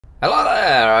Hello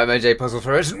there, I'm AJ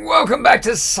PuzzleFerret, and welcome back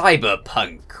to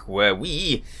Cyberpunk, where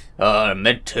we are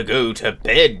meant to go to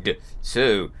bed.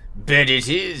 So, bed it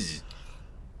is.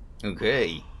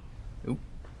 Okay. Oop.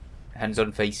 Hands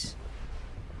on face.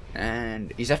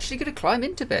 And he's actually going to climb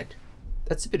into bed.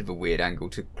 That's a bit of a weird angle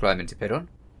to climb into bed on.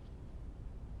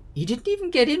 He didn't even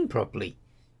get in properly.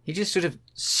 He just sort of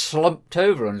slumped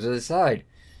over onto the side.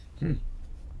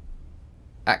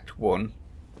 Act 1.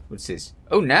 What's this?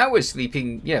 Oh, now we're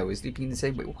sleeping. Yeah, we're sleeping in the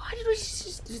same way. Why did we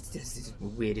just... This is the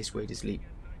weirdest way to sleep.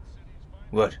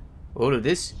 What? All of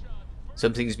this?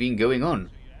 Something's been going on.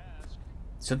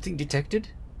 Something detected?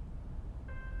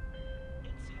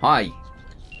 Hi.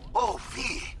 Oh,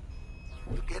 V.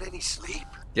 You get any sleep?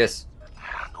 Yes.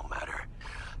 No matter.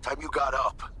 Time you got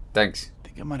up. Thanks. I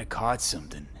think I might have caught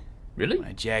something. Really? When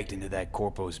I jacked into that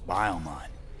Corpo's biomon.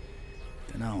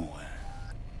 Dunno,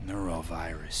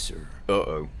 neurovirus or...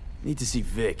 Uh-oh. Need to see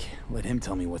Vic. Let him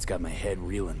tell me what's got my head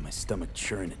reeling, my stomach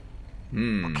churning.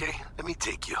 Okay, let me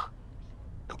take you.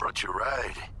 I brought you a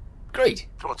ride. Great.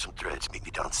 Throw on some threads, meet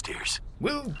me downstairs.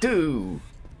 Will do.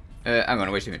 Hang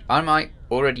on, wait a minute. Am I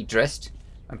already dressed?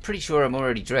 I'm pretty sure I'm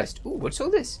already dressed. Ooh, what's all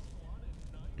this?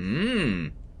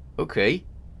 Okay.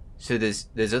 So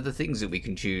there's other things that we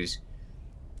can choose.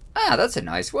 Ah, that's a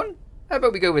nice one. How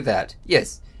about we go with that?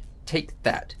 Yes. Take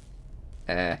that.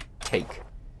 Take.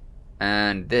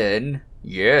 And then,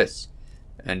 yes.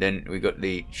 And then we got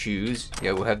the shoes.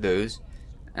 Yeah, we'll have those.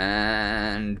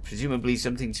 And presumably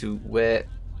something to wear.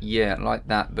 Yeah, like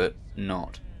that, but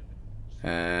not.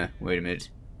 Wait a minute.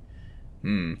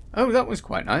 Oh, that was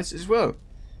quite nice as well.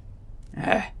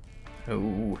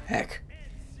 Oh, heck.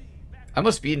 I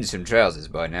must be in some trousers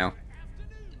by now.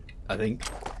 I think.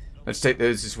 Let's take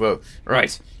those as well.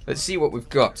 Right, let's see what we've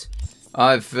got.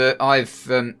 I've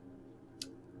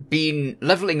been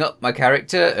leveling up my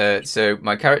character, so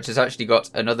my character's actually got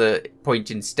another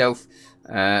point in stealth,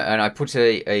 and I put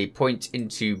a point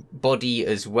into body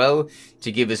as well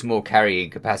to give us more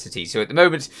carrying capacity. So at the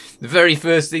moment, the very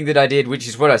first thing that I did, which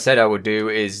is what I said I would do,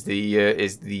 is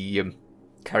the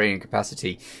carrying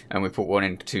capacity, and we put one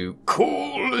into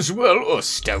cool as well, or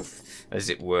stealth, as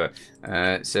it were.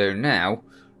 So now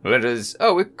let us.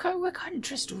 Oh, we're kind of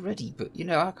dressed already, but you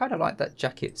know I kind of like that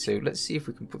jacket. So let's see if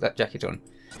we can put that jacket on.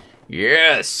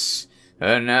 Yes!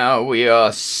 And now we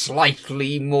are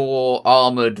slightly more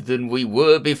armoured than we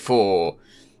were before.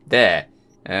 There.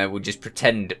 We'll just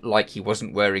pretend like he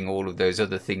wasn't wearing all of those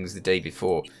other things the day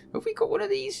before. Have we got one of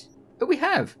these? Oh, we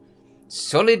have.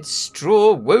 Solid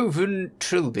straw woven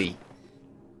trilby.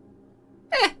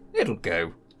 It'll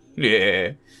go.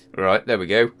 Yeah. Right, there we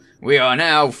go. We are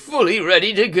now fully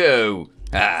ready to go.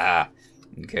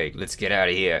 Okay, let's get out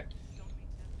of here.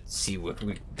 See what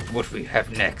we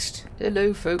have next.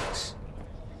 Hello, folks.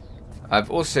 I've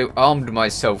also armed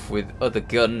myself with other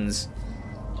guns.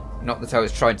 Not that I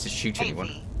was trying to shoot anyone.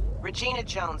 V. Regina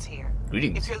Jones here.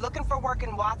 Greetings. If you're looking for work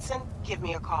in Watson, give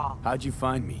me a call. How'd you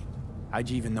find me? How'd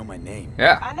you even know my name?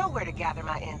 Yeah. I know where to gather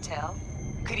my intel.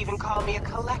 Could even call me a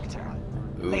collector.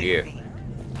 Oh Later, dear.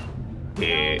 V.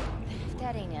 Yeah.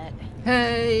 That ain't it.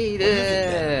 Hey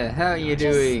there. How you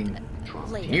doing?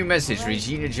 Later. New message,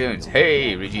 Regina Jones.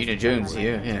 Hey, Regina Jones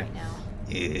here. Yeah.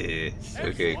 Yes.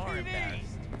 Okay.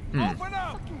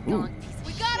 Ooh.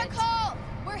 We got a call.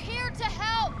 We're here to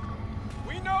help.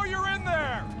 We know you're in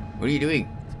there. What are you doing?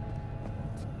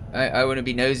 I want to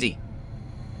be nosy.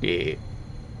 Yeah.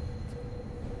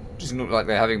 Doesn't look like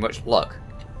they're having much luck.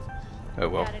 Oh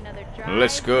well.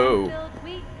 Let's go.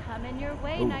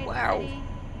 Oh wow.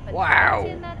 Wow.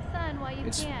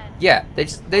 Yeah, they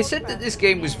said that this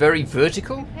game was very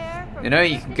vertical. You know,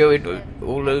 you can go in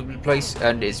all over the place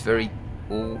and it's very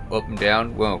all up and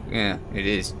down. Well, yeah, it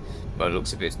is. By the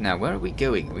looks of it. Now, where are we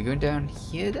going? Are we going down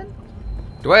here then?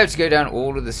 Do I have to go down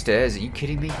all of the stairs? Are you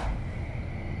kidding me?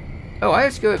 Oh, I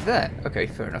have to go over there. Okay,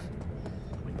 fair enough.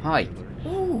 Hi.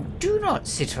 Ooh, do not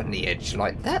sit on the edge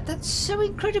like that. That's so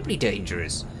incredibly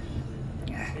dangerous.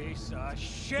 Piece of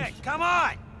shit. Come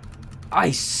on.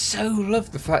 I so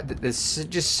love the fact that there's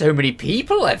just so many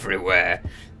people everywhere.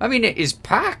 I mean, it is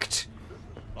packed.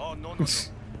 Oh, no.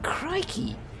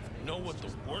 Crikey. You know what the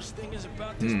worst thing is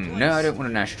about this place? No, I don't want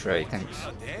an ashtray, thanks.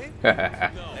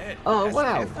 Oh,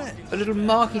 wow. A little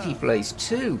markety place,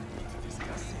 too.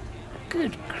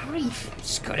 Good grief.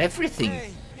 It's got everything.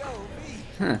 Hey, yo, V.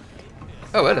 Huh.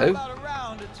 Oh, hello. About a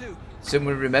round or two.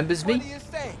 Someone remembers What do me? you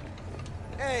say?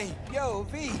 Hey, yo,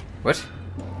 V. What?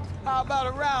 How about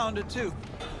a round or two?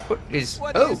 What is...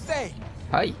 What do Oh, you say?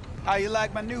 hi. How you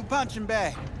like my new punching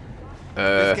bag?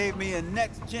 Just gave me a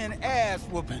next-gen ass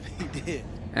whooping, he did.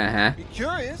 Uh-huh. Be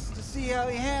curious to see how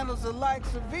he handles the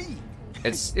likes of V.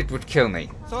 It would kill me.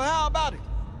 So how about it?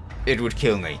 It would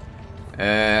kill me.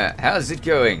 How's it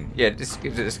going? Yeah,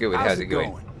 let's go with how's it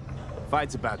going.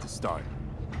 Fight's about to start.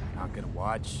 Not gonna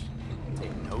watch,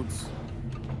 take notes.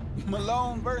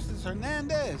 Malone versus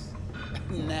Hernandez?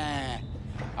 Nah.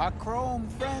 Our chrome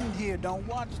friend here don't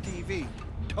watch TV.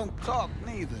 Don't talk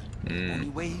neither. Only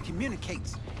way he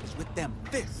communicates is with them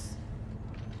fists.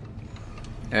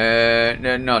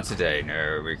 No, not today,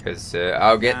 no, because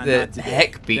I'll get the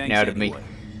heck beaten out of me.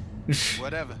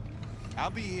 Whatever. I'll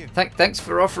be here. Thanks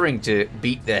for offering to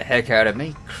beat the heck out of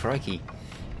me. Crikey.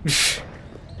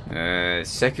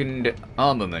 Second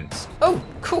armament. Oh,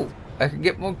 cool. I can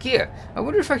get more gear. I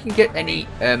wonder if I can get any,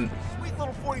 Sweet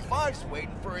little 45's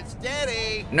waiting for its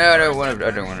daddy. No, I don't want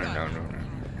to,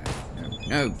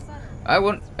 no. I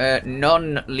want,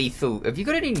 non-lethal. Have you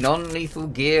got any non-lethal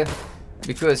gear?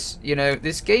 Because, you know,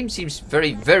 this game seems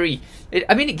very, very...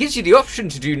 I mean, it gives you the option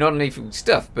to do non-lethal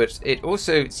stuff, but it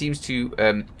also seems to,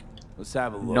 Let's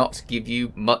have a look. not give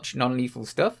you much non-lethal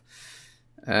stuff.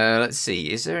 Let's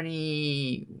see. Is there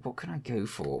any... What can I go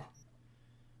for?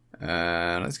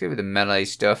 Let's go with the melee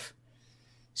stuff.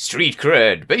 Street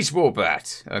cred. Baseball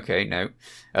bat. Okay, no.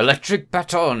 Electric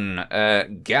baton.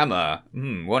 Gamma.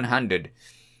 One-handed.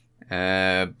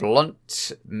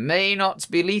 Blunt may not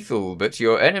be lethal, but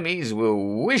your enemies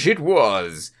will wish it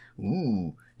was.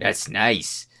 Ooh, that's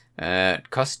nice.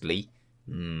 Costly.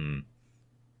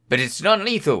 But it's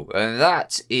non-lethal, and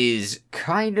that is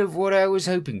kind of what I was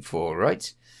hoping for,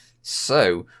 right?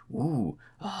 So,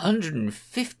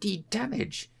 150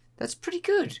 damage. That's pretty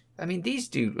good. I mean, these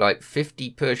do like 50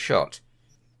 per shot.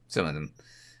 Some of them.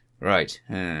 Right.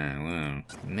 Well,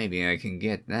 maybe I can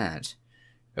get that.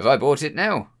 Have I bought it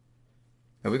now?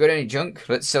 Have we got any junk?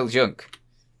 Let's sell junk.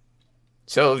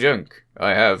 Sell junk.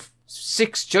 I have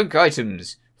 6 junk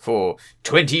items for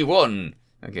 21.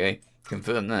 Okay,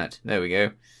 confirm that. There we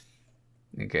go.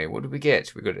 Okay, what did we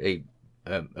get? We got a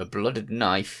blooded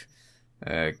knife,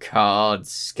 cards,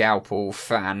 scalpel,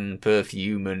 fan,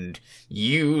 perfume, and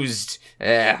used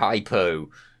hypo.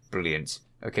 Brilliant.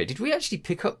 Okay, did we actually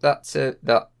pick up that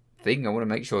that thing? I want to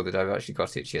make sure that I've actually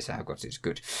got it. Yes, I have got it.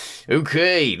 Good.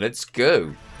 Okay, let's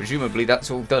go. Presumably that's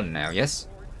all done now, yes?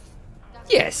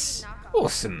 Yes!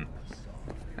 Awesome.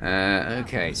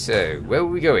 Okay, so, where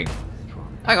were we going?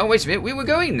 Hang on, wait a minute. We were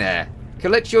going there.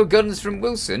 Collect your guns from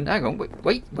Wilson. Hang on,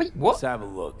 wait, what? Let's have a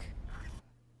look.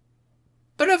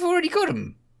 But I've already got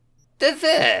them. They're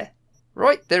there.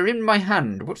 Right, they're in my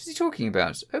hand. What is he talking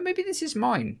about? Oh, maybe this is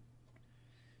mine.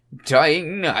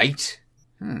 Dying Night?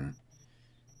 How am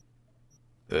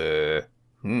I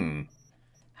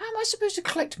supposed to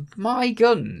collect my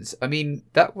guns? I mean,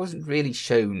 that wasn't really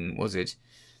shown, was it?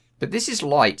 But this is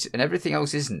light, and everything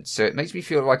else isn't, so it makes me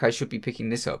feel like I should be picking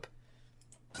this up.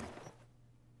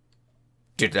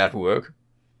 Did that work?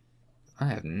 I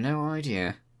have no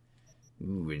idea.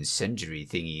 Ooh, incendiary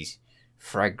thingies.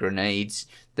 Frag grenades.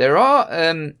 There are,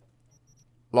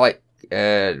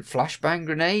 flashbang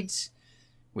grenades,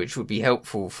 which would be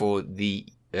helpful for the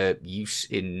use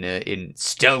in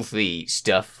stealthy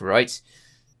stuff, right?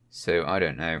 So, I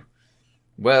don't know.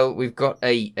 Well, we've got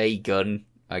a gun,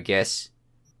 I guess.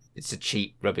 It's a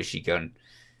cheap, rubbishy gun.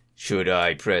 Should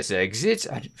I press exit?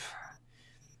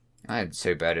 I'm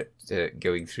so bad at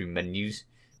going through menus.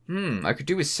 I could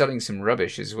do with selling some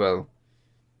rubbish as well.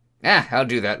 I'll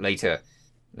do that later.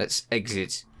 Let's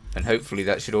exit. And hopefully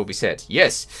that should all be set.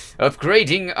 Yes!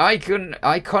 Upgrading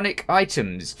iconic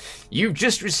items. You've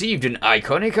just received an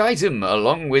iconic item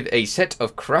along with a set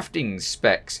of crafting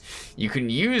specs. You can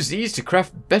use these to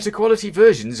craft better quality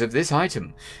versions of this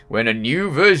item. When a new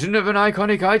version of an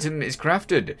iconic item is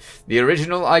crafted, the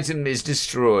original item is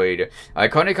destroyed.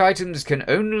 Iconic items can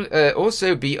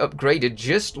also be upgraded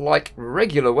just like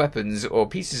regular weapons or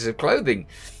pieces of clothing.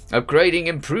 Upgrading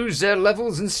improves their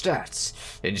levels and stats,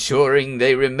 ensuring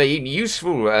they remain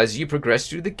useful as you progress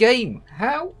through the game.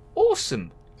 How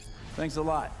awesome! Thanks a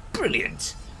lot.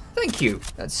 Brilliant. Thank you.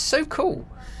 That's so cool.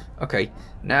 Okay,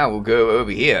 now we'll go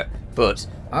over here, but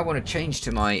I want to change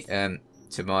to my my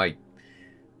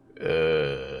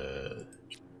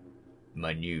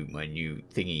new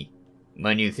thingy.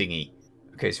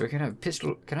 Okay, so I can have a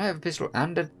pistol. Can I have a pistol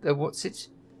and a what's it?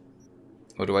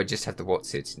 Or do I just have the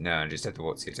what's it? No, I just have the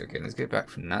what's it. Okay, let's get back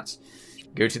from that.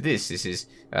 Go to this. This is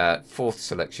 4th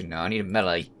selection now. I need a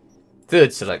melee.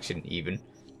 3rd selection, even.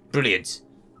 Brilliant.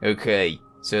 Okay,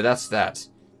 so that's that.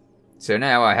 So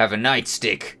now I have a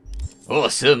nightstick.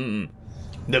 Awesome.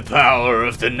 The power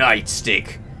of the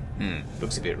nightstick.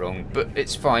 Looks a bit wrong, but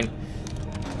it's fine.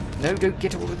 No, don't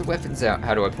get all of the weapons out.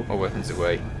 How do I put my weapons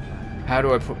away? How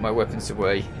do I put my weapons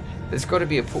away? There's got to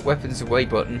be a put weapons away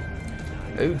button.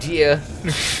 Oh dear.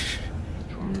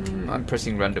 I'm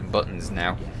pressing random buttons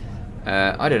now.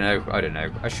 I don't know.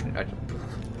 I shouldn't.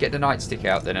 Get the nightstick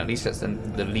out then. At least that's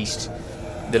the least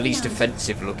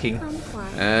offensive looking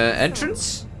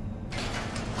entrance.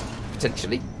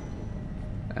 Potentially.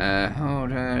 Oh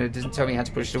no, it doesn't tell me how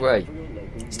to push it away.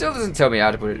 Still doesn't tell me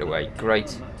how to put it away.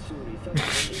 Great.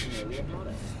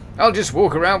 I'll just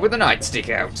walk around with the nightstick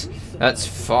out. That's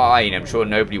fine. I'm sure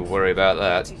nobody will worry about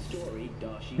that.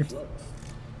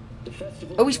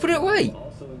 Oh, he's put it away.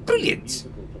 Brilliant.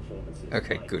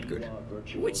 Okay, good.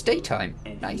 Oh, it's daytime.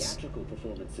 Nice.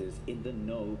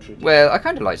 Well, I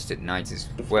kind of liked it at night as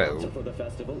well.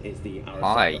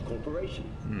 Hi.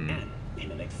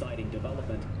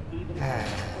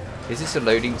 Is this a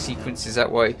loading sequence? Is that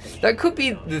why? That could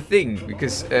be the thing,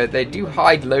 because they do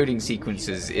hide loading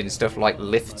sequences in stuff like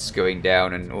lifts going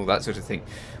down and all that sort of thing.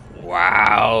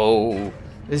 Wow.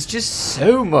 There's just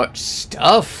so much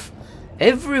stuff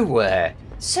everywhere.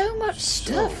 So much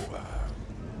stuff. So,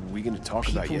 we going to talk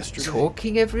about yesterday?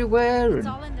 Talking everywhere. It's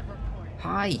And all in the report.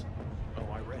 hi. Oh,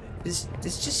 I read it.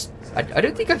 There's just I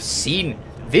don't think I've seen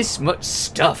this much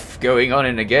stuff going on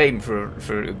in a game for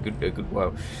a good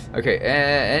while. Okay,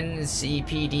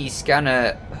 NCPD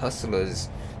scanner hustlers.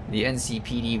 The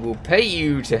NCPD will pay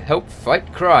you to help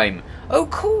fight crime. Oh,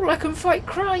 cool! I can fight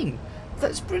crime.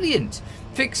 That's brilliant.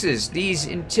 Fixers, these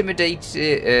intimidate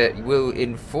will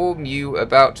inform you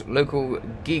about local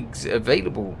gigs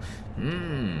available.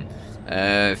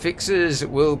 Fixers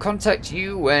will contact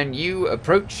you when you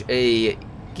approach a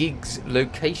gig's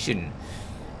location.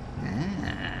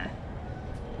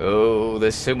 Oh,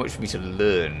 there's so much for me to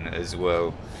learn as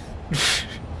well.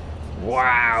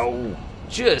 Wow.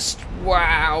 Just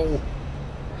wow.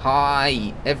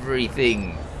 Hi,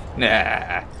 everything.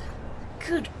 Nah.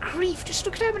 Good grief, just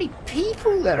look at how many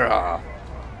people there are.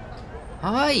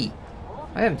 Hi.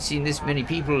 I haven't seen this many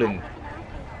people in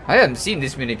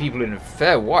a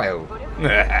fair while.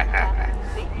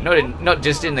 Not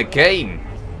just in the game.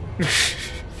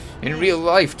 In real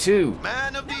life too.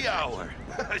 Man of the hour.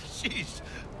 Jeez,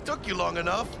 took you long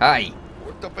enough. Hi.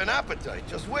 Worked up an appetite,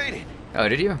 just waiting. Oh,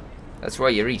 did you? That's why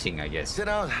you're eating, I guess. Sit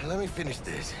down, let me finish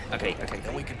this. Okay.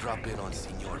 Then we can drop in on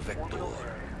Senor Vector.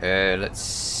 Let's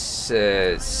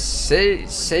said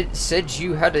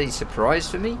you had a surprise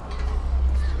for me?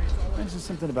 Mentioned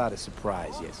something about a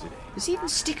surprise yesterday. There's even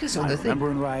stickers on Am I the thing.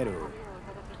 remembering right, or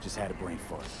just had a brain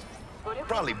fart?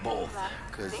 Probably both,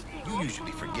 because you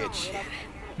usually forget shit.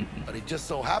 But it just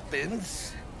so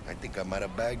happens, I think I might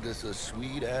have bagged us a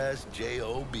sweet-ass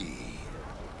J.O.B.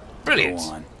 Brilliant.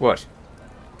 Go on. What?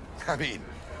 I mean,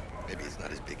 maybe it's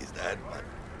not as big as that, but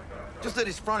just that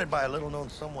it's fronted by a little-known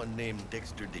someone named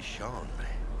Dexter Deshawn.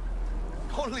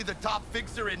 Only the top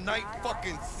fixer in Night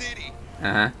fucking City.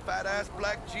 Fat-ass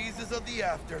black Jesus of the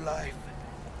afterlife.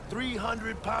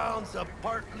 300 pounds of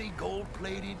partly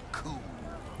gold-plated cool.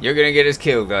 You're gonna get us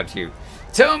killed, aren't you?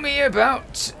 Tell me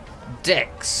about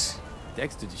Dex.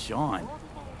 Dexter Deshawn.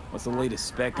 What's the latest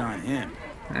spec on him?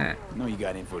 Huh. I know you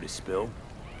got info to spill.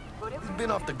 He's been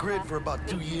off the grid for about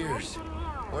 2 years.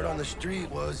 Word on the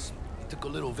street was he took a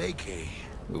little vacay.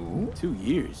 Ooh. 2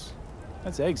 years?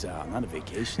 That's exile, not a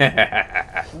vacation.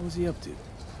 What was he up to?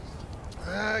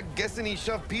 Guessing he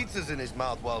shoved pizzas in his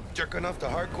mouth while jerking off to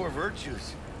hardcore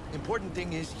virtues. Important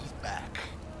thing is he's back.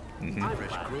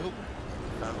 Fresh crew,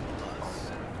 found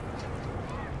us.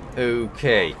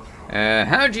 Okay.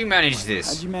 How'd you manage this?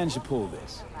 How'd you manage to pull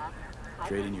this?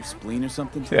 Trade in your spleen or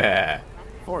something? Yeah.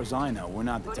 As far as I know, we're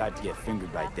not the type to get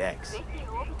fingered by Dex.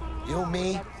 You,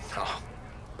 me? Oh,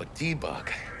 but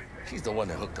T-Bug, she's the one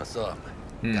that hooked us up.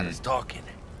 Got us talking.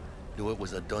 Knew it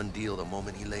was a done deal the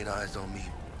moment he laid eyes on me.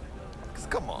 Cause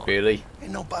come on. Really?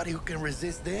 Ain't nobody who can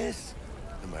resist this.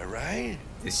 Am I right?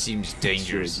 This seems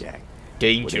dangerous. Sure, Jack.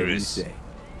 Dangerous. Whatever you say.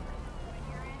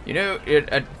 You know,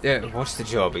 what's the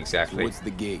job exactly? What's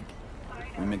the gig?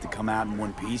 We meant to come out in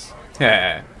one piece?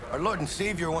 Our Lord and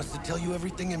Savior wants to tell you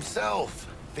everything himself.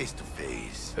 Face to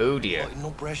face. Oh dear. Oh,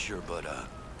 no pressure, but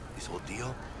this whole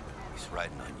deal is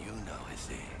riding on you now, I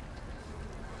say.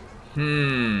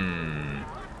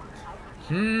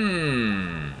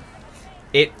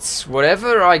 It's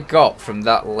whatever I got from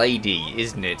that lady,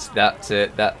 isn't it? That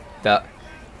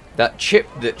chip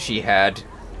that she had.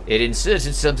 It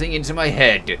inserted something into my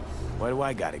head. Why do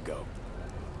I gotta go?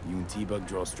 You and T-Bug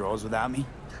draw straws without me?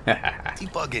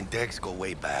 T-Bug and Dex go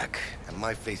way back, and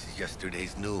my face is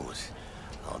yesterday's news.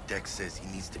 Now Dex says he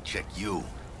needs to check you.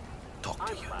 Talk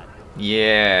to you.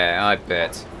 Yeah, I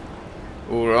bet.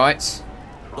 Alright.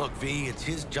 Look, V, it's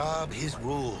his job, his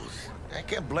rules. I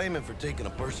can't blame him for taking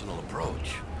a personal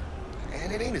approach.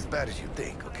 And it ain't as bad as you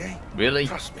think, okay? Really?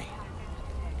 Trust me.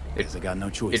 Guess I got no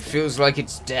choice. It feels like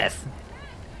it's death.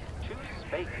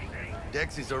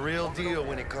 Dex is a real deal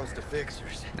when it comes to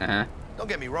fixers. Uh-huh. Don't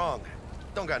get me wrong.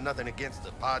 Don't got nothing against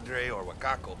the Padre or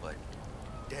Wakako, but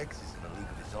Dex is in a league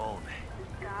of his own.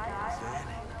 You know what I'm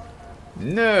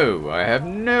saying? No, I have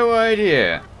no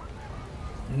idea.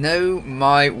 Know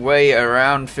my way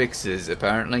around fixers,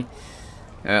 apparently.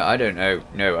 I don't know.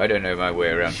 No, I don't know my way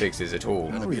around fixers at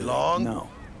all. Gonna be long? No.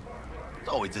 It's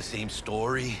always the same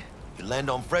story. You land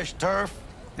on fresh turf,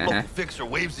 local fixer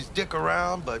waves his dick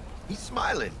around, but he's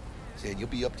smiling, saying you'll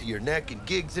be up to your neck in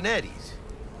gigs and eddies.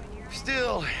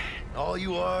 Still, all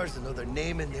you are is another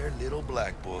name in their little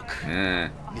black book.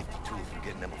 Nifty tool for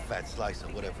getting them a fat slice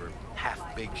of whatever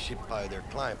half-baked shit pie their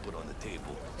client put on the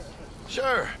table.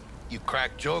 Sure, you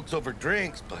crack jokes over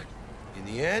drinks, but in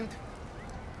the end,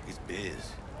 it's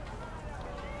biz.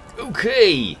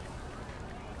 Okay.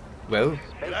 Well,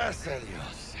 Gracias a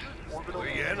Dios. Muy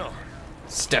lleno.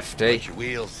 stuffed, eh? Put your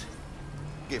wheels.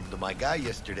 Gave them to my guy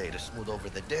yesterday to smooth over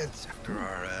the dents after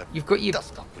our You've got your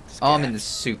dust up with the arm in the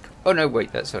scabs. soup. Oh no,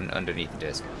 wait, that's underneath the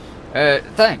desk.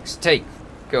 Thanks. Take.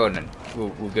 Go on then. We'll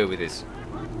go with this.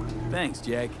 Thanks,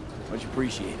 Jack. Much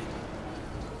appreciated.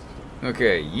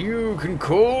 Okay, you can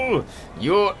call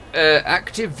your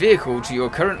active vehicle to your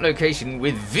current location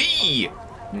with V.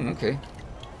 Okay.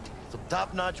 Some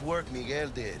top-notch work Miguel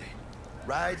did.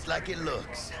 Rides like it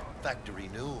looks. Factory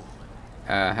new.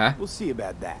 Uh-huh. We'll see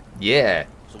about that. Yeah.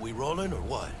 So we rolling or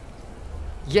what?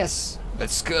 Yes.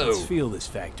 Let's go. Let's feel this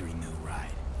factory new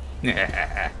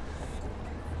ride.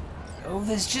 Oh,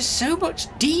 there's just so much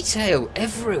detail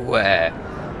everywhere.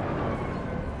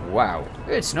 Wow.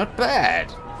 It's not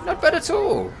bad. Not bad at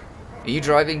all. Are you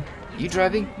driving? You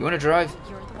driving? You want to drive?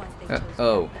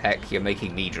 Oh, heck, you're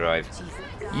making me drive.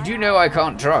 You do know I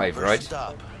can't drive, First right?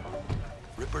 stop.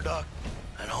 Ripper Doc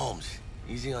and Holmes.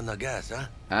 Easy on the gas, huh?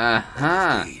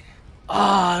 Uh-huh. Speed.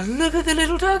 Ah, look at the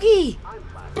little doggy.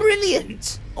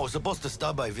 Brilliant. I was supposed to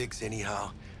stop by Vic's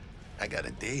anyhow. I got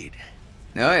a date.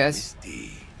 Oh, yes.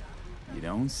 Misty. You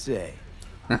don't say.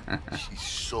 She's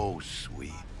so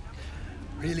sweet.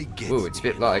 Really gets Ooh, it's a me,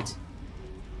 bit you know? light.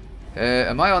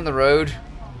 Am I on the road?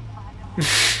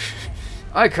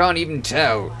 I can't even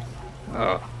tell.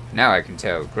 Oh, now I can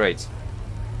tell. Great.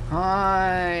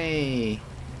 Hi.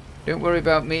 Don't worry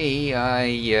about me.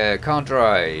 I can't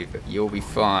drive. You'll be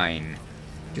fine.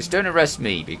 Just don't arrest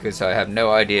me because I have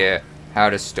no idea how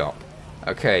to stop.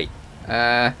 Okay.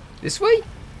 This way?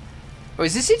 Oh,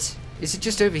 is this it? Is it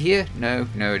just over here? No,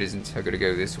 no, it isn't. I've got to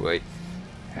go this way.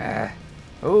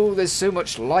 Oh, there's so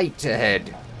much light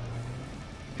ahead.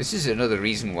 This is another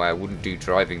reason why I wouldn't do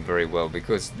driving very well,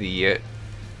 because the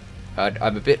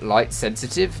I'm a bit light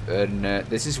sensitive, and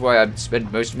this is why I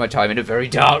spend most of my time in a very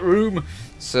dark room.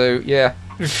 So yeah,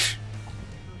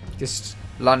 just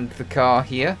land the car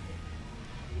here.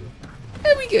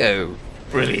 There we go.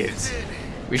 Brilliant.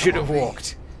 We should have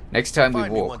walked. Next time we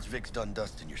Find me walk. once Vic's done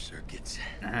dusting your circuits.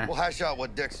 We'll hash out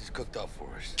what Dex has cooked up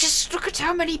for us. Just look at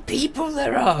how many people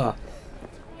there are.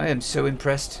 I am so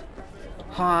impressed.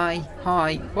 Hi,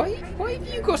 hi. Why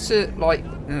have you got a, like...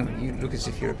 Oh, you look as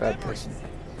if you're a bad person.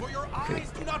 Okay.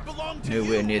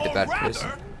 Nowhere near the bad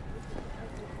person.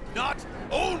 Not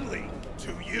only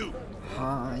to you.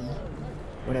 Hi.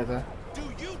 Whatever. Do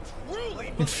you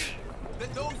truly believe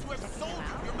that those who have sold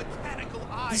you your mechanical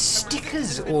eyes There's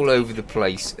stickers all over the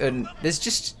place, and there's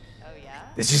just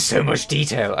so much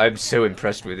detail. I'm so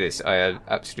impressed with this. I am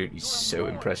absolutely so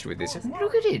impressed with this. And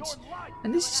look at it.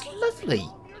 And this is lovely.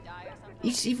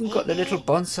 It's even got the little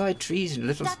bonsai trees and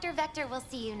little... Dr. Vector will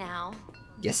see you now.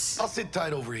 Yes. I'll sit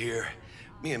tight over here.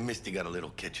 Me and Misty got a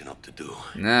little catching up to do.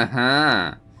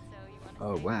 Uh-huh.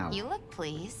 Oh, wow. You look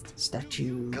pleased.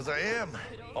 Statue. Because I am.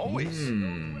 Always.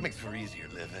 Makes for easier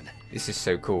living. This is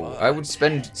so cool. I would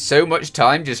spend so much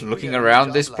time just looking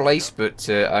around this place, but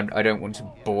I don't want to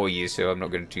bore you, so I'm not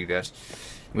going to do that.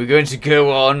 We're going to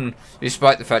go on,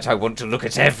 despite the fact I want to look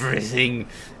at everything.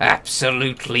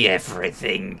 Absolutely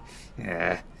everything.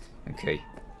 Okay.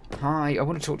 Hi, I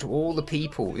want to talk to all the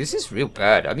people. This is real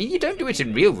bad. I mean, you don't do it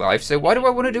in real life, so why do I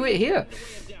want to do it here?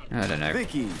 I don't know.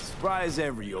 Vicky, surprise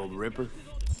every old ripper.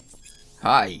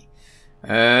 Hi.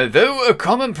 Though a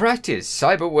common practice,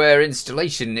 cyberware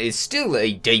installation is still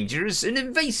a dangerous and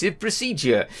invasive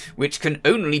procedure, which can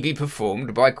only be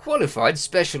performed by qualified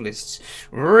specialists.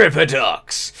 Ripper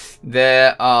Docs.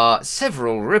 There are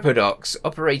several Ripper Docs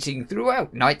operating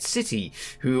throughout Night City,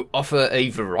 who offer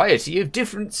a variety of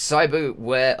different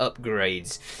cyberware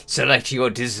upgrades. Select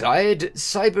your desired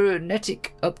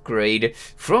cybernetic upgrade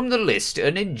from the list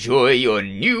and enjoy your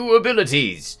new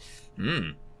abilities.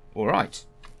 Alright.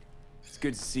 It's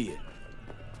good to see you.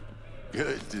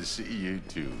 Good to see you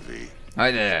too, V.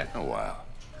 Hi there. Oh, wow.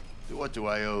 To what do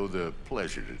I owe the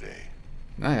pleasure today?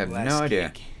 I have Last no idea.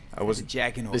 gig, I wasn't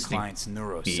jacking into a listening. client's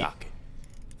neurosocket.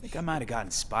 I think I might have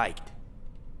gotten spiked.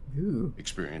 Ooh.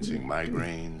 Experiencing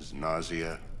migraines,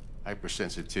 nausea,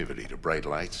 hypersensitivity to bright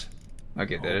lights? I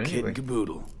get that Kid anyway. and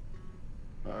caboodle.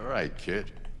 All right,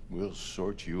 kid. We'll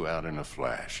sort you out in a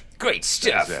flash. Great How's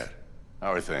stuff. that?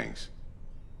 How are things?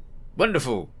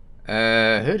 Wonderful.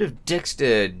 Heard of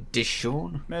Dexter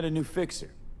Deshawn? Met a new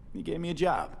fixer. He gave me a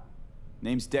job.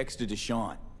 Name's Dexter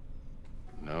Deshawn.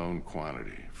 Known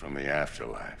quantity from the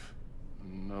afterlife.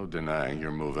 No denying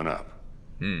you're moving up.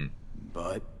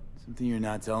 But something you're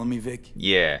not telling me, Vic?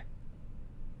 Yeah.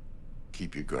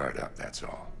 Keep your guard up, that's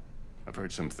all. I've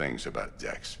heard some things about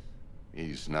Dex.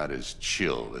 He's not as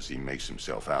chill as he makes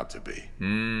himself out to be.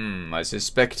 I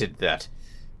suspected that.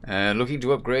 Looking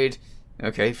to upgrade?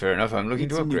 Okay, fair enough. I'm looking Need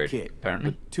to some new upgrade, kit.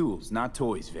 apparently. But tools, not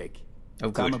toys, Vic. Oh,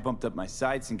 Time I good. bumped up my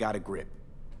sights and got a grip.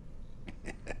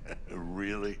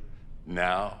 Really?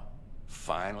 Now?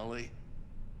 Finally?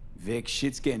 Vic,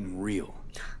 shit's getting real.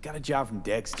 Got a job from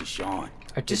Dex Deshawn.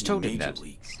 I just Getting told him major that.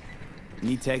 leagues.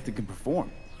 Need tech that can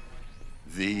perform.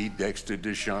 The Dexter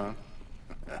Deshawn?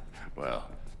 Well,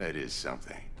 that is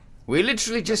something. We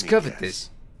literally just me covered guess. this.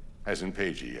 Hasn't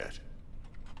paid you yet.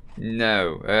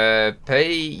 No.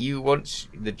 Pay you once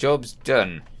the job's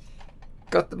done.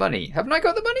 Got the money. Haven't I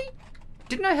got the money?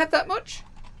 Didn't I have that much?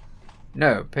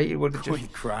 No. Pay you once the job's...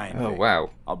 Quit crying, Oh, Vic.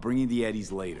 wow. I'll bring you the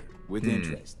eddies later, with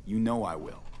interest. You know I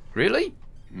will. Really?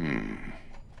 You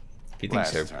think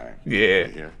Last so? time. Yeah.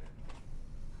 Here.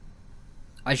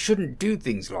 I shouldn't do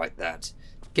things like that.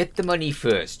 Get the money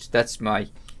first. That's my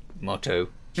motto.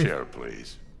 Chair,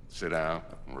 please. Sit down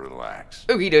and relax.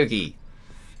 Okie dokie.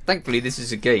 Thankfully, this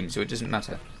is a game, so it doesn't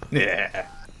matter. Yeah.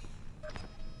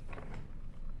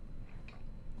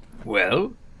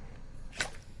 Well?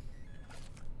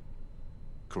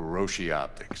 Kuroshi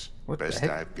Optics. What the Best heck?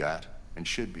 I've got, and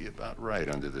should be about right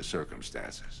under the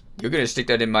circumstances. You're going to stick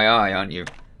that in my eye, aren't you?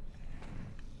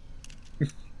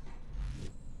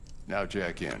 Now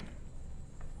jack in.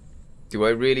 Do I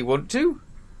really want to?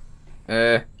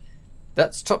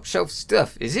 That's top shelf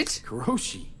stuff, is it?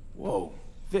 Kuroshi. Whoa.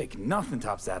 Vic, nothing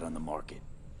tops that on the market.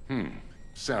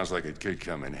 Sounds like it could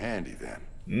come in handy then.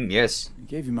 Yes. I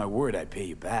gave you my word I'd pay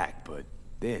you back, but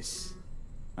this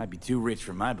might be too rich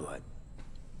for my blood.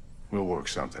 We'll work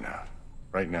something out.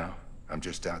 Right now, I'm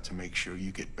just out to make sure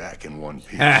you get back in one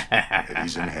piece.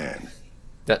 Eddie's in hand.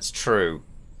 That's true.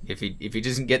 If he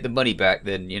doesn't get the money back,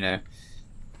 then, you know,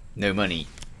 no money.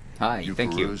 Hi, You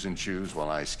thank you. peruse and choose while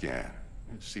I scan.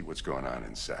 See what's going on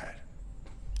inside.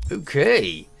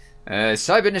 Okay.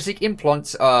 Cybernetic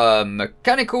implants are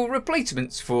mechanical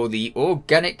replacements for the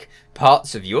organic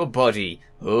parts of your body.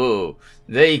 Oh,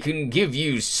 they can give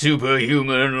you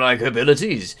superhuman-like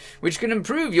abilities, which can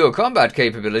improve your combat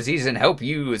capabilities and help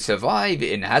you survive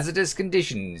in hazardous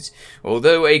conditions.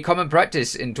 Although a common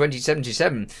practice in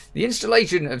 2077, the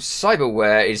installation of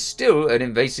cyberware is still an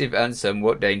invasive and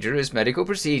somewhat dangerous medical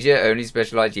procedure only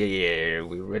specialized... Yeah,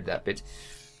 we read that bit.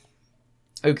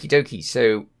 Okie dokie,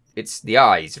 so... It's the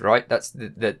eyes, right? That's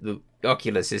the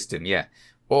ocular system, yeah.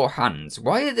 Or hands.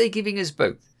 Why are they giving us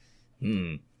both?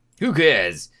 Who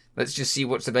cares? Let's just see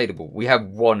what's available. We have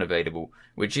one available,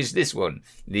 which is this one.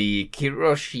 The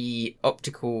Kuroshi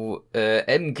Optical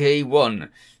MK1.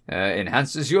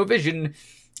 Enhances your vision.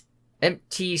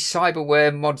 Empty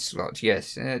cyberware mod slot.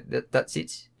 Yes, that's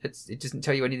it. It doesn't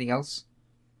tell you anything else.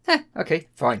 Okay,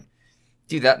 fine.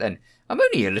 Do that then. I'm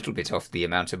only a little bit off the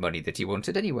amount of money that he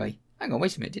wanted anyway. Hang on,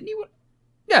 wait a minute, didn't he want...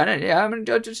 No, I'm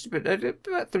just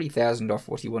about 3,000 off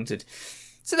what he wanted.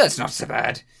 So that's not so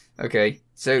bad. Okay,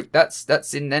 so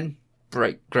that's in then.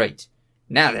 Great.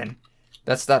 Now then,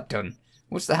 that's that done.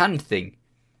 What's the hand thing?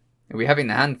 Are we having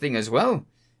the hand thing as well?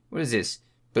 What is this?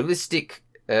 Ballistic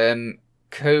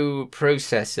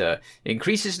co-processor.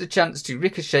 Increases the chance to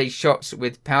ricochet shots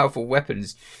with powerful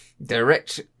weapons.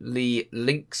 Directly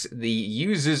links the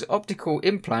user's optical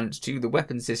implant to the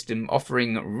weapon system,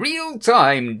 offering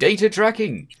real-time data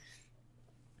tracking.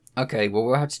 Okay, well,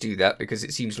 we'll have to do that because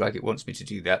it seems like it wants me to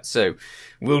do that. So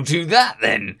we'll do that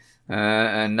then.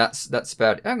 And that's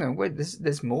about it. Hang on, wait,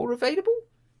 there's more available?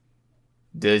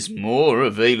 There's more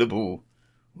available.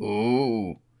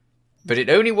 Ooh. But it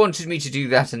only wanted me to do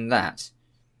that and that.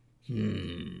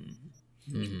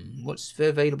 What's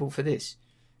available for this?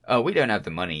 Oh, we don't have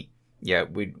the money. Yeah,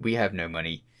 we have no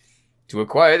money. To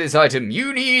acquire this item,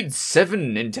 you need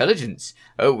 7 intelligence.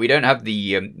 Oh, we don't have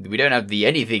the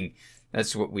anything.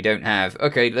 That's what we don't have.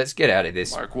 Okay, let's get out of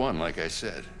this. Mark 1, like I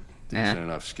said. Decent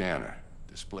enough scanner.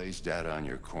 Displays data on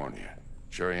your cornea.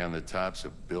 Cherry on the top's a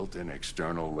built-in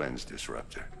external lens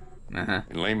disruptor. Uh-huh.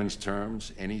 In layman's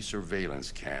terms, any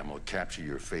surveillance cam will capture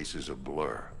your face as a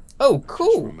blur. Oh, Just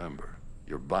cool. remember,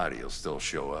 your body will still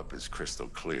show up as crystal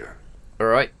clear.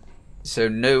 Alright. So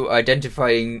no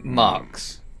identifying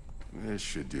marks. This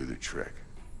should do the trick.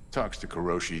 Talks to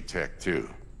Kuroshi Tech too.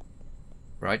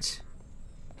 Right.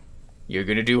 You're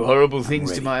gonna do horrible things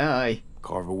to ready. my eye.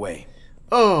 Carve away.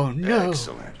 Oh, no.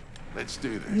 Excellent. Let's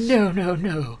do this. No, no,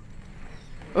 no.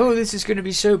 Oh, this is gonna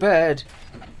be so bad.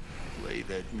 Lay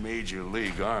that major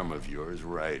league arm of yours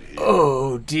right here.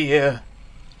 Oh, dear.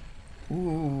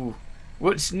 Ooh.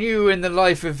 What's new in the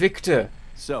life of Victor?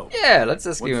 So, Yeah, let's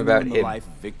ask what's him new about in the him. life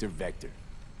of Victor Vector?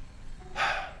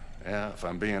 Yeah, if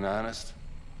I'm being honest,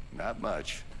 not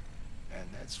much. And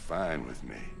that's fine with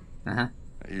me. Uh-huh.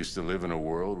 I used to live in a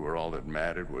world where all that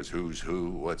mattered was who's who,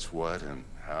 what's what, and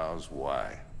how's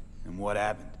why. And what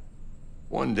happened?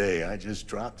 One day I just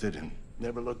dropped it and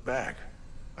never looked back.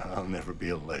 I'll never be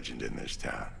a legend in this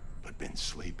town, but been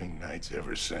sleeping nights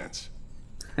ever since.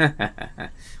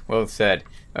 Well said.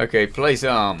 Okay, place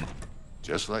arm.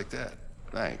 Just like that.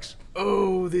 Thanks.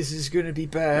 Oh, this is gonna be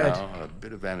bad. Now, a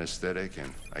bit of anesthetic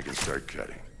and I can start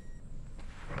cutting.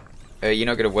 You're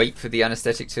not gonna wait for the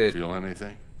anesthetic to... Feel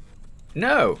anything?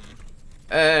 No.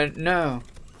 No.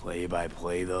 Play by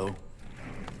play, though?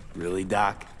 Really,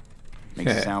 Doc?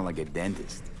 Makes you sound like a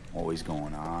dentist. Always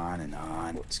going on and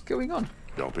on. What's going on?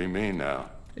 Don't be mean now.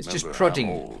 It's Remember, just I'm prodding.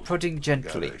 old. Prodding Got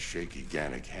gently. a shaky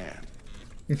Gannic hand.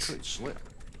 Could slip.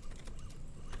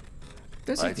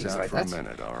 Don't say Lights things out like for that. a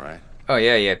minute, all right? Oh,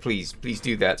 yeah, please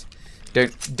do that.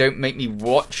 Don't make me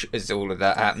watch as all of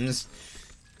that happens.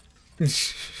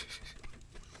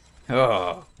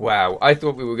 Oh, wow. I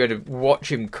thought we were going to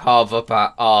watch him carve up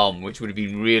our arm, which would have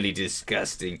been really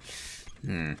disgusting.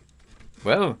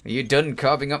 Well, are you done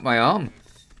carving up my arm?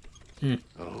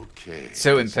 Okay.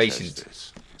 So let's impatient. test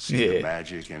this. See the Yeah.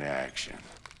 magic in action.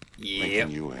 Yep.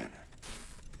 Linking you in.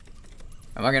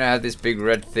 Am I going to have this big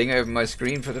red thing over my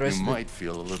screen for the rest You of the... might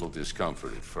feel a little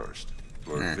discomfort at first.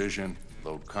 Blurred vision,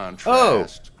 low Oh.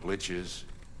 contrast, glitches.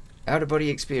 Out-of-body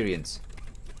experience.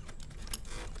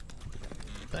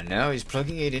 And now he's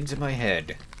plugging it into my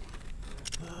head.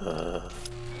 Well,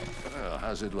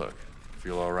 how's it look?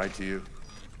 Feel all right to you?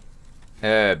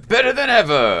 Better than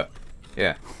ever!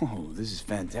 Yeah. Oh, this is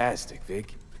fantastic,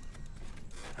 Vic.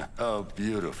 Oh,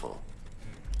 beautiful.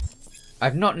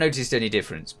 I've not noticed any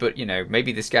difference, but, you know,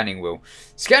 maybe the scanning will.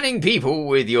 Scanning people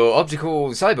with your optical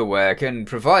cyberware can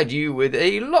provide you with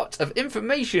a lot of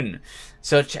information,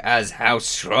 such as how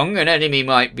strong an enemy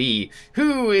might be,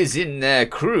 who is in their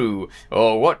crew,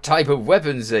 or what type of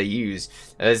weapons they use.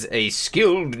 As a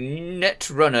skilled net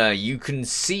runner, you can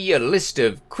see a list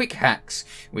of quick hacks,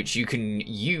 which you can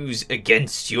use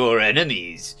against your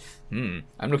enemies. I'm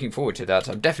looking forward to that.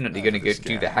 I'm definitely going to go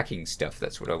do the hacking stuff.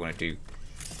 That's what I want to do.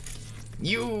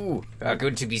 You are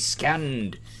going to be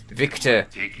scanned, Victor,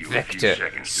 Take you a few Vector,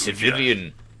 seconds to civilian.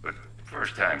 adjust, but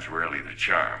first time's rarely the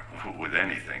charm, with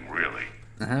anything, really.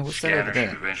 What's that over Scanner should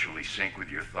there? eventually sync with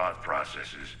your thought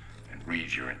processes and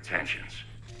read your intentions.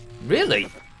 Really?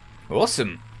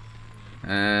 Awesome.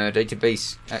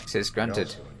 Database access granted.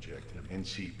 Also inject an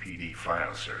NCPD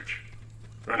file search.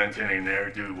 Run into any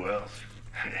ne'er-do-wells?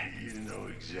 You know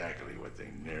exactly what they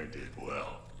ne'er did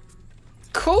well.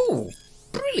 Cool.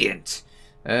 Brilliant.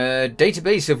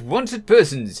 Database of wanted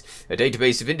persons. A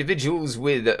database of individuals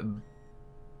with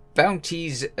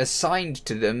bounties assigned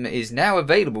to them is now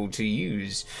available to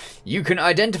use. You can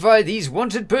identify these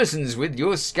wanted persons with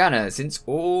your scanner. Since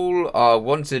all are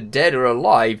wanted dead or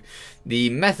alive,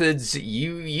 the methods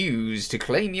you use to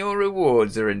claim your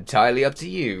rewards are entirely up to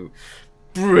you.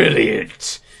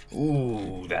 Brilliant.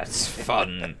 Ooh, that's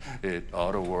fun. It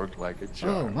ought to work like a Oh,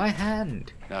 charm. my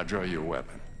hand. Now draw your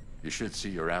weapon. You should see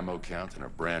your ammo count in a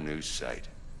brand new sight.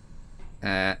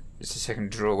 Just a second,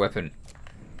 draw weapon.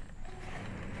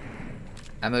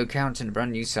 Ammo count and a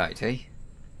brand new sight, eh?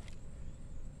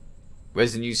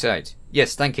 Where's the new sight?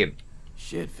 Yes, thank him.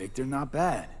 Shit, Victor, not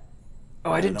bad.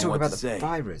 Oh, I didn't know talk what about to the say.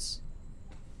 virus.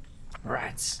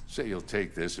 Rats. Say you'll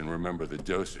take this and remember the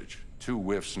dosage. 2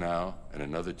 whiffs now, and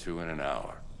another 2 in an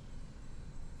hour.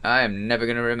 I am never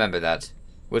going to remember that.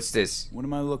 What's this? What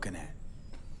am I looking at?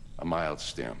 A mild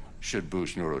stim. Should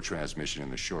boost neurotransmission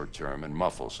in the short term and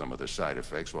muffle some of the side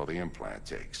effects while the implant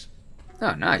takes.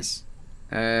 Oh, nice.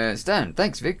 Stan,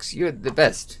 thanks, Vix. You're the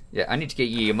best. Yeah, I need to get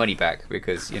you your money back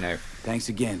because, you know, Thanks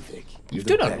again, Vic. You're you've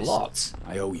the done a best. lot.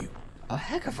 I owe you. A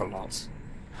heck of a lot.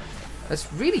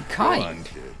 That's really Go on, kind.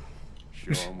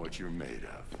 kid. Show 'em what you're made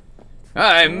of.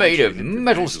 I'm Once made you of hit the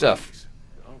metal big stuff. leagues,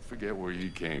 don't forget where you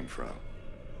came from.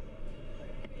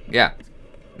 Yeah.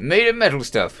 Made of metal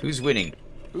stuff. Who's winning?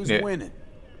 Who's Yeah. winning?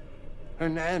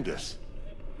 Hernandez.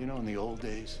 You know, in the old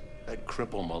days, that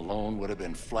cripple Malone would have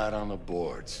been flat on the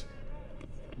boards.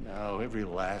 Now, every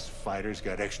last fighter's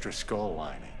got extra skull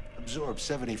lining. Absorbs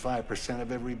 75%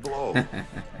 of every blow.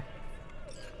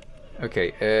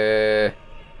 Okay,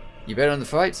 you bet on the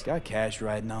fight? Got cash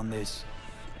riding on this?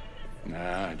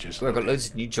 Nah, just Well, I've got look loads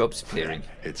of new jobs appearing.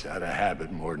 It's out of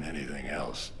habit more than anything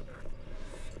else.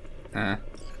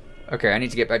 Okay, I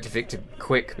need to get back to Victor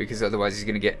quick because otherwise he's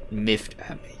going to get miffed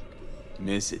at me.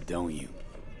 Miss it, don't you?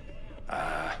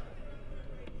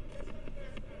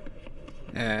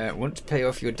 Want to pay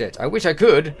off your debt. I wish I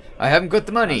could. I haven't got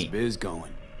the How's money. biz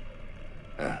going?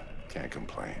 Can't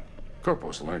complain.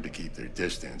 Corporals learn to keep their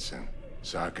distance, and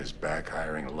Sokka's back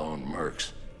hiring lone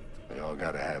mercs. They all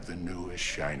gotta have the newest,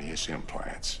 shiniest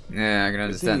implants. Yeah, I can Good thing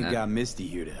understand you that. got Misty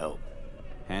here to help.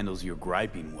 Handles your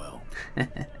griping well.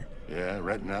 Yeah,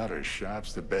 renting out her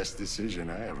shop's the best decision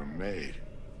I ever made.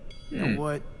 You know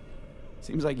what?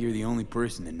 Seems like you're the only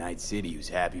person in Night City who's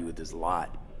happy with this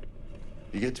lot.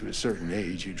 You get to a certain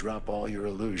age, you drop all your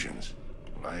illusions.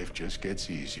 Life just gets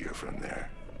easier from there.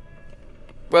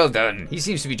 Well done. He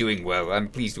seems to be doing well. I'm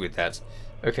pleased with that.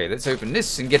 Okay, let's open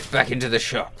this and get back into the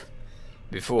shop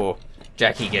before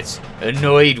Jackie gets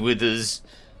annoyed with us.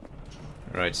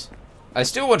 Right. I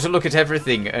still want to look at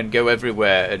everything and go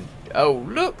everywhere and... Oh,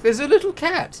 look, there's a little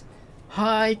cat.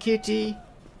 Hi, kitty.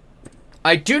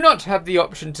 I do not have the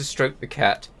option to stroke the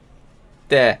cat.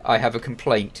 There, I have a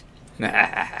complaint.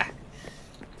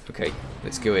 Okay,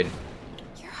 let's go in.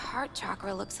 Your heart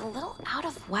chakra looks a little out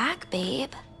of whack,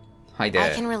 babe. Hi there. I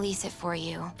can release it for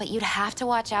you, but you'd have to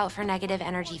watch out for negative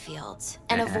energy fields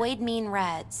and avoid mean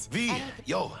reds. V,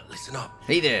 yo, listen up.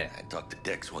 Hey there. I talked to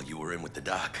Dex while you were in with the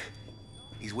doc.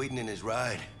 He's waiting in his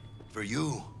ride. For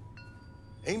you.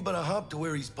 Ain't but a hop to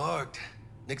where he's parked.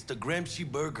 Next to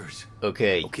Gramsci Burgers.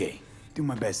 Okay. Okay, do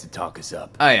my best to talk us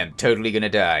up. I am totally gonna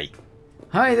die.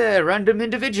 Hi there, random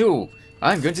individual.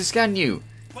 I'm going to scan you.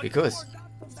 Because...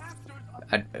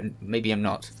 maybe I'm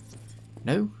not.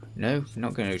 No,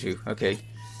 not going to. Okay.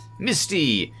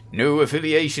 Misty, no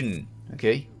affiliation.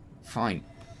 Okay, fine.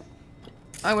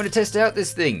 I want to test out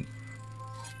this thing.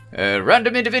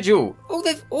 Random individual. Oh,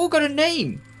 they've all got a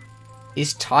name.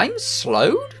 Is time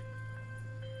slowed?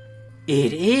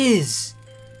 It is.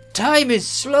 Time is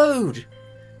slowed.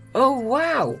 Oh,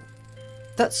 wow.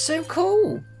 That's so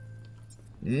cool.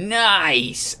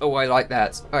 Nice. Oh, I like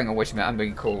that. Hang on, wait a minute. I'm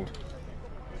being called.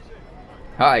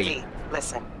 Hi. V,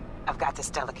 listen. I've got this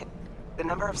delicate. The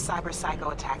number of cyber psycho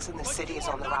attacks in the city is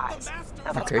on the rise.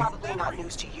 Now, that's Okay. probably not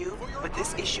news to you, but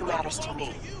this issue matters to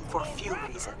me for a few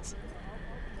reasons.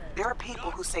 There are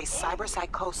people who say cyber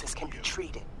psychosis can be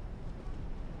treated.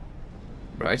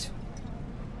 Right.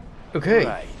 Okay.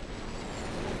 Right.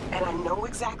 And I know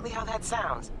exactly how that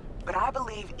sounds, but I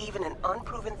believe even an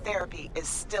unproven therapy is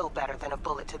still better than a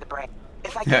bullet to the brain.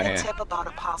 If I get Yeah. a tip about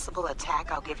a possible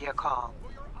attack, I'll give you a call.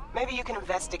 Maybe you can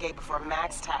investigate before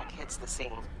Max Tack hits the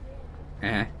scene.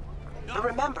 But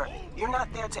remember, you're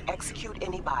not there to execute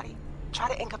anybody. Try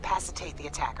to incapacitate the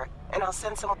attacker, and I'll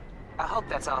send someone. I hope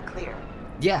that's all clear.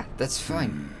 Yeah, that's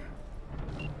fine.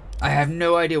 I have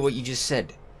no idea what you just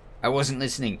said. I wasn't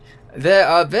listening. There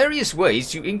are various ways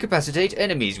to incapacitate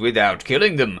enemies without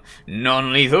killing them.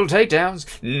 Non-lethal takedowns,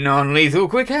 non-lethal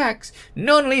quick hacks,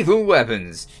 non-lethal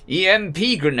weapons,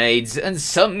 EMP grenades, and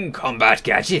some combat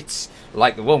gadgets.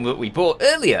 Like the one that we bought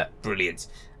earlier. Brilliant.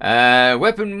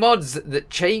 Weapon mods that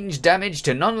change damage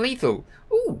to non-lethal.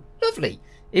 Ooh, lovely.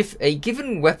 If a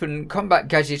given weapon, combat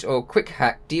gadget, or quick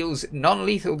hack deals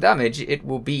non-lethal damage, it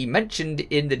will be mentioned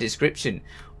in the description.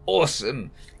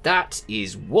 Awesome. That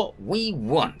is what we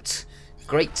want.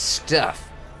 Great stuff.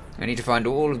 I need to find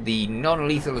all of the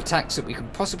non-lethal attacks that we can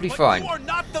possibly find.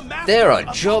 There are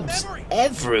jobs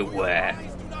everywhere.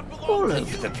 All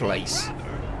over the place.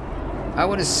 I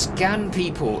want to scan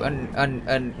people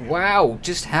and wow,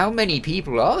 just how many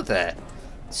people are there?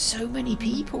 So many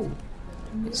people.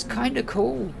 It's kind of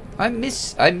cool. I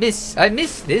miss this.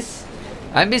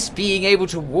 I miss being able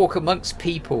to walk amongst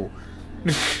people.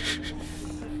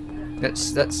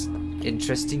 That's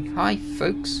interesting. Hi,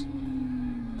 folks.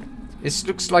 This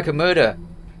looks like a murder.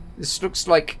 This looks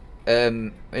like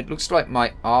it looks like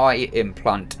my eye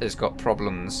implant has got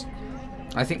problems.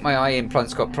 I think my eye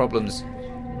implant's got problems.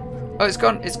 Oh, it's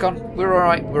gone. It's gone. We're all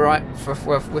right. We're all right.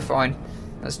 We're fine.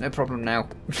 That's no problem now.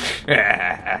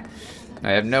 I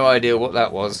have no idea what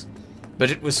that was,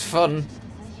 but it was fun.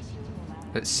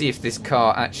 Let's see if this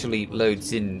car actually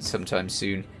loads in sometime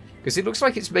soon, because it looks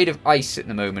like it's made of ice at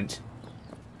the moment.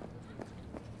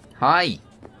 Hi.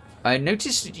 I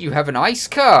noticed that you have an ice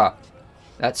car.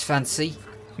 That's fancy.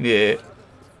 Yeah.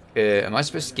 Am I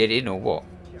supposed to get in or what?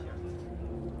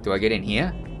 Do I get in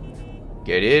here?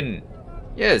 Get in.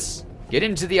 Yes. Get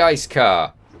into the ice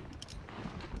car.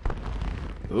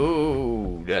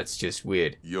 Ooh, that's just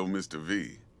weird. Yo, Mr.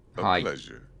 V. A Hi.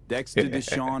 pleasure. Dexter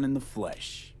Deshawn in the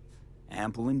flesh.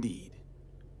 Ample indeed.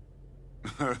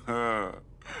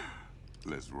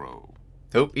 Let's roll.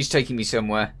 Oh, he's taking me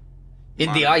somewhere. In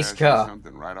Mind the if I ice ask you car.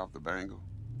 Something right off the bangle.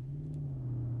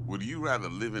 Would you rather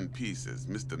live in pieces,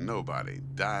 Mr. Nobody,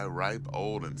 die ripe,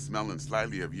 old, and smelling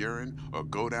slightly of urine, or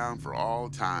go down for all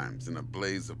times in a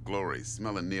blaze of glory,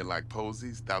 smelling near like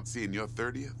posies, without seeing your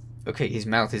 30th? Okay, his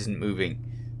mouth isn't moving.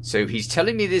 So he's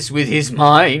telling me this with his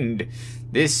mind.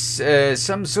 This,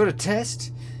 some sort of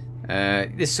test?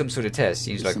 This some sort of test.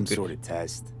 Seems like Some a good... sort of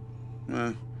test.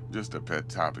 Just a pet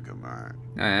topic of mine.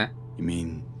 You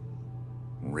mean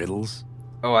riddles?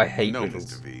 Oh, I hate No,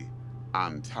 riddles. Mr. V.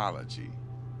 Ontology.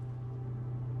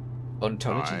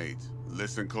 Ontology? Alright,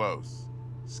 listen close.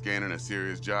 Scanning a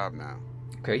serious job now.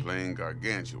 Okay. Playing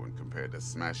gargantuan compared to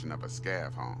smashing up a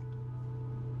scav home.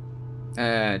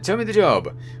 Tell me the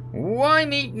job. Why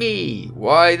meet me?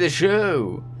 Why the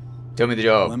show? Tell me the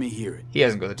job. Let me hear it. He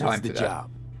hasn't got the time What's for the that.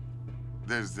 job?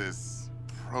 There's this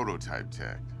prototype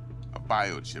tech. A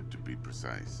biochip to be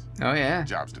precise. Oh, yeah?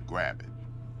 Job's to grab it.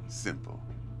 Simple.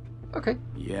 Okay.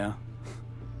 Yeah.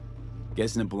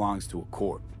 Guessing it belongs to a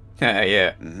corp.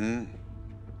 Yeah. Mm-hmm.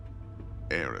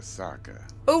 Arasaka.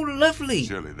 Oh, lovely.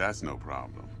 Surely that's no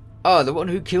problem. Oh, the one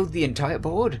who killed the entire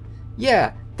board?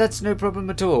 Yeah, that's no problem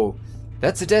at all.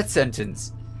 That's a death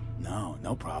sentence. No,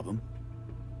 no problem.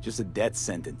 Just a death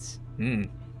sentence. Hmm.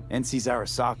 NC's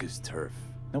Arasaka's turf.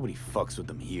 Nobody fucks with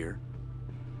them here.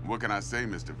 What can I say,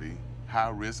 Mr. V? High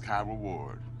risk, high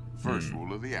reward. First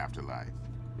rule of the afterlife.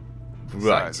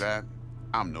 Right. Besides that,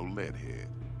 I'm no leadhead.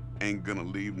 Ain't gonna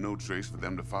leave no trace for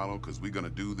them to follow, cause we gonna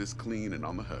do this clean and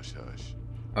on the hush-hush.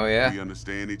 Oh, yeah? We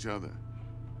understand each other?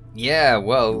 Yeah, You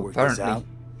well, work this apparently. out?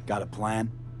 Got a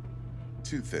plan?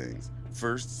 Two things.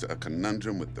 First, a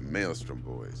conundrum with the Maelstrom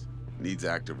boys. Needs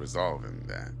active resolving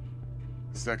that.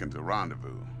 Second, a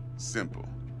rendezvous. Simple.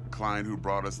 Client who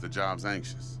brought us the job's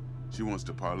anxious. She wants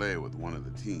to parlay with one of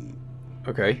the team.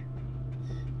 Okay.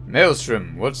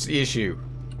 Maelstrom, what's the issue?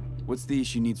 What's the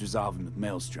issue needs resolving with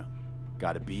Maelstrom?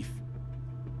 Got a beef?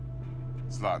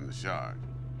 Slotting the shard.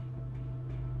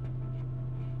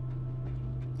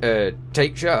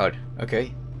 Take shard.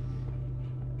 Okay.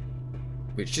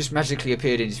 Which just magically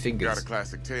appeared in his Got fingers. a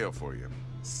classic tale for you.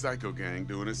 Psycho gang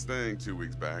doing his thing 2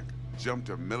 weeks back. Jumped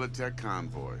a Militech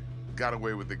convoy. Got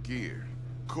away with the gear.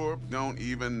 Corp don't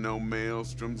even know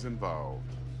Maelstrom's involved.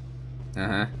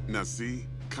 Uh-huh. Now see,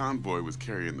 convoy was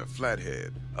carrying the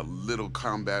Flathead, a little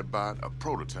combat bot, a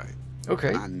prototype.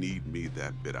 Okay. I need me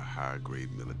that bit of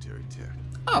high-grade military tech.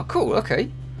 Oh, cool, okay.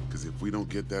 Because if we don't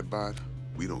get that bot,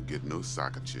 we don't get no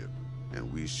soccer chip.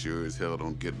 And we sure as hell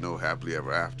don't get no happily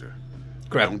ever after.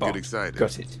 Grab Don't bomb. get excited.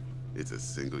 Got it. It's a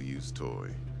single-use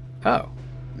toy. Oh.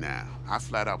 Now, I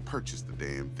flat out purchased the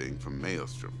damn thing from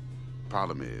Maelstrom.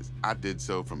 Problem is, I did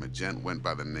so from a gent went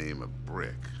by the name of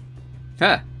Brick.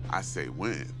 Huh. I say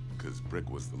when, because Brick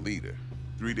was the leader.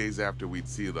 3 days after we'd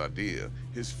sealed our deal,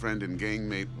 his friend and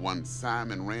gangmate, one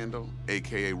Simon Randall,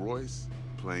 a.k.a. Royce,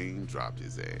 plain dropped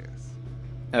his ass.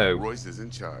 Oh. Royce is in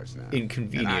charge now.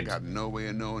 Inconvenient. And I got no way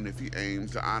of knowing if he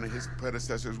aims to honor his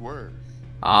predecessor's word.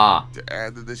 Ah. To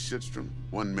add to this shitstrom,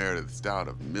 one Meredith Stout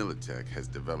of Militech has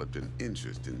developed an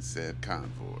interest in said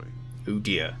convoy. Oh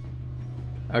dear.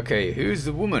 Okay, who's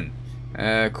the woman?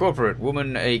 Corporate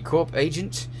woman, a corp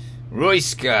agent?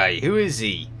 Royce guy, who is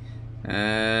he?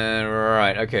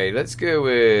 Right, okay, let's go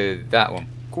with that one.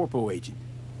 Corpo agent.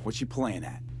 What's she playing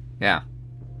at? Yeah.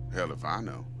 Hell if I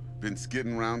know. Been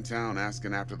skidding around town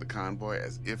asking after the convoy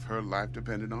as if her life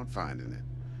depended on finding it.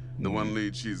 The one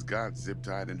lead she's got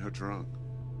zip-tied in her trunk.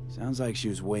 Sounds like she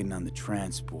was waiting on the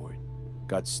transport.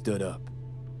 Got stood up.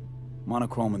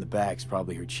 Monochrome in the back's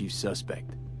probably her chief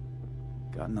suspect.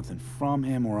 Got nothing from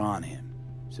him or on him,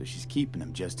 so she's keeping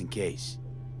him just in case.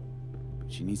 But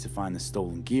she needs to find the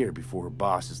stolen gear before her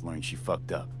bosses learn she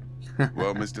fucked up.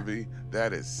 Well, Mr. V,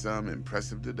 that is some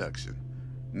impressive deduction.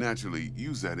 Naturally,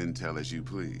 use that intel as you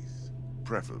please.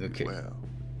 Preferably well.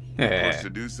 Of course, to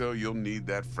do so, you'll need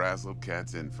that frazzled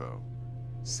cat's info.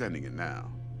 Sending it now.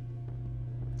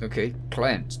 Okay,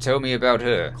 client, tell me about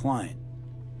her. Client?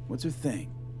 What's her thing?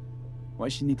 Why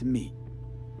she need to meet?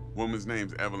 Woman's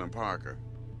name's Evelyn Parker.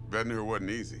 Vetting her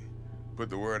wasn't easy. Put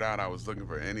the word out I was looking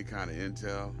for any kind of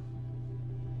intel.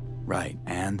 Right,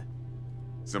 and?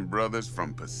 Some brothers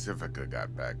from Pacifica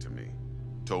got back to me.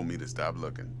 Told me to stop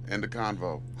looking. End of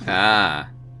convo. Ah.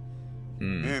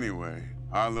 Anyway,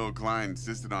 Our little client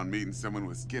insisted on meeting someone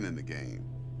with skin in the game.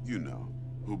 You know,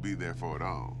 who'll be there for it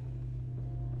all.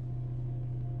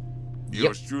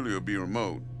 Yours truly will be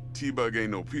remote. T-Bug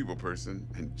ain't no people person,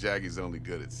 and Jackie's only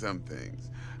good at some things.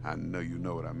 I know you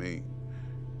know what I mean.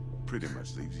 Pretty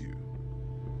much leaves you.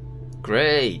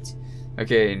 Great.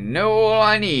 Okay, know all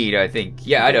I need, I think.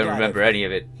 Yeah, I don't remember any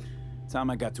of it. Time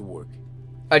I got to work.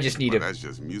 I just need That's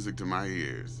just music to my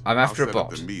ears. I'm after a bot.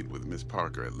 I'll set up the meet with Miss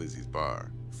Parker at Lizzie's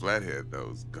bar. Flathead,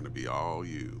 though's gonna be all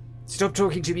you. Stop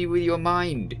talking to me with your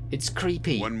mind. It's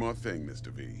creepy. One more thing, Mr.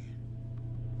 V.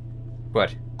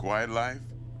 What? Quiet life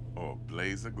or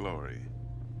blaze of glory?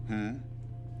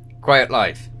 Quiet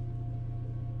life.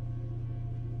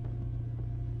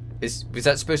 Was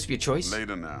that supposed to be a choice?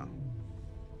 Later now.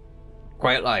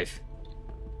 Quiet life.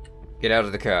 Get out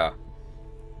of the car.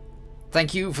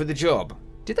 Thank you for the job.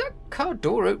 Did that car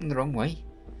door open the wrong way?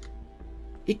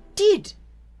 It did.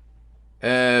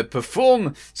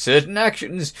 Perform certain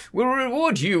actions will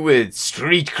reward you with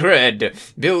street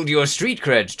cred. Build your street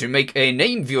cred to make a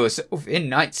name for yourself in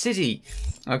Night City.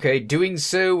 Okay, doing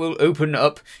so will open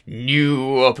up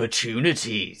new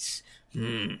opportunities.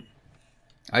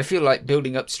 I feel like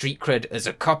building up street cred as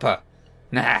a copper.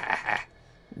 Nah.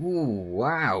 Ooh,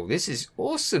 wow, this is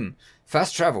awesome.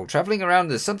 Fast travel, traveling around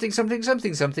the something.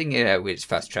 Yeah, it's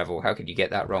fast travel. How could you get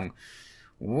that wrong?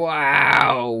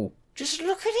 Wow. Just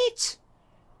look at it.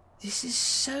 This is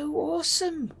so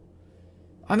awesome.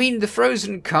 I mean, the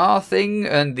frozen car thing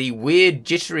and the weird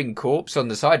jittering corpse on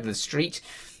the side of the street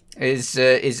is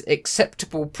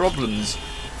acceptable problems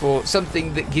for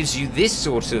something that gives you this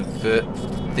sort of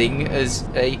thing as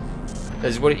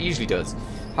what it usually does.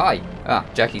 Hi.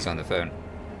 Jackie's on the phone.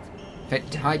 Hey,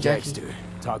 hi, Jackie. Dexter,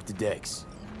 talk to Dex.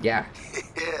 Yeah.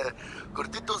 Yeah,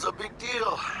 Gordito's a big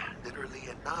deal. Literally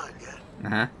a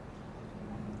 9,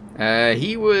 yeah.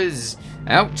 He was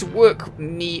out to work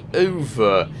me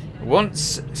over.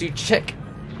 Wants to check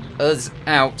us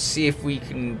out, see if we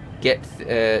can get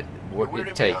what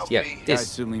it takes. Yeah, Guy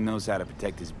certainly knows how to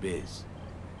protect his biz.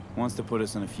 Wants to put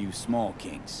us on a few small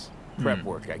kinks. Prep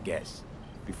work, I guess.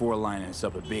 Before lining us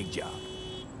up a big job.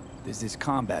 There's this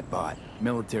combat bot,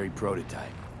 military prototype.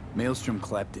 Maelstrom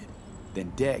clept it.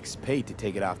 Then Dex paid to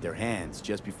take it off their hands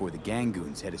just before the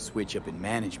Gangoons had a switch up in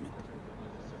management.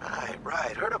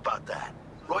 Right. Heard about that.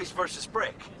 Royce versus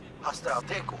Brick. Hostile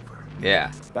takeover.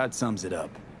 Yeah. About sums it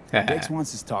up. Dex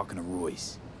wants us talking to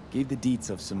Royce. Gave the deets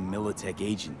of some Militech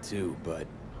agent too, but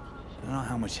I don't know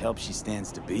how much help she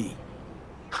stands to be.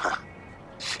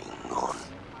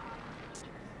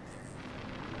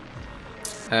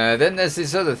 Then there's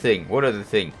this other thing. What other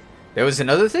thing? There was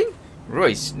another thing?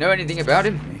 Royce, know anything about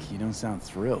him? You don't sound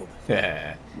thrilled.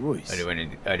 Royce. I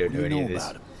don't know any of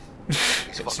this.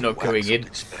 It's not going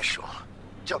in. Special.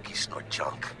 Junkies snort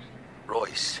junk.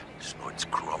 Royce snorts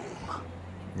chrome.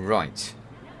 Right.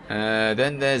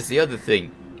 Then there's the other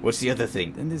thing. What's the other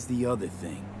thing? Then there's the other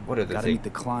thing. What other Gotta thing? meet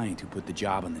the client who put the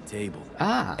job on the table.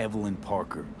 Evelyn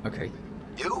Parker. Okay.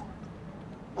 You?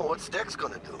 Well, what's Dex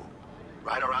gonna do?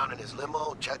 Ride around in his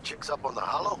limo, chat chicks up on the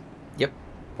hollow? Yep.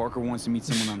 Parker wants to meet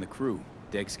someone on the crew.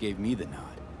 Dex gave me the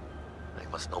nod. He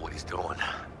must know what he's doing.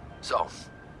 So,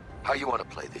 how you want to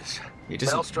play this? He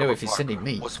doesn't know if he's sending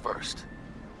me. What's first?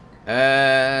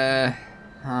 Gonna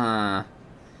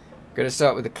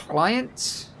start with the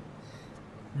client?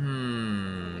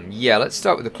 Yeah, let's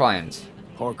start with the client.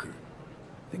 Parker.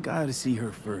 I think I ought to see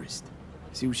her first.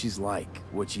 See what she's like,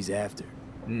 what she's after.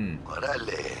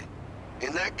 Orale.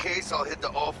 In that case, I'll hit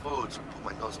the all foods and put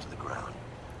my nose to the ground.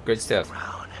 Good stuff.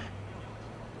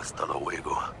 Hasta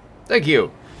luego. Thank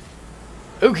you.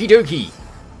 Okie dokie.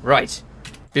 Right.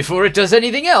 Before it does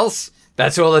anything else,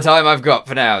 that's all the time I've got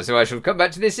for now, so I shall come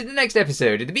back to this in the next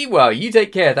episode. In the meanwhile, you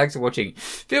take care. Thanks for watching.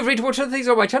 Feel free to watch other things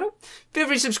on my channel. Feel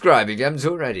free to subscribe if you haven't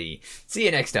already. See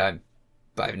you next time.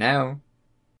 Bye for now.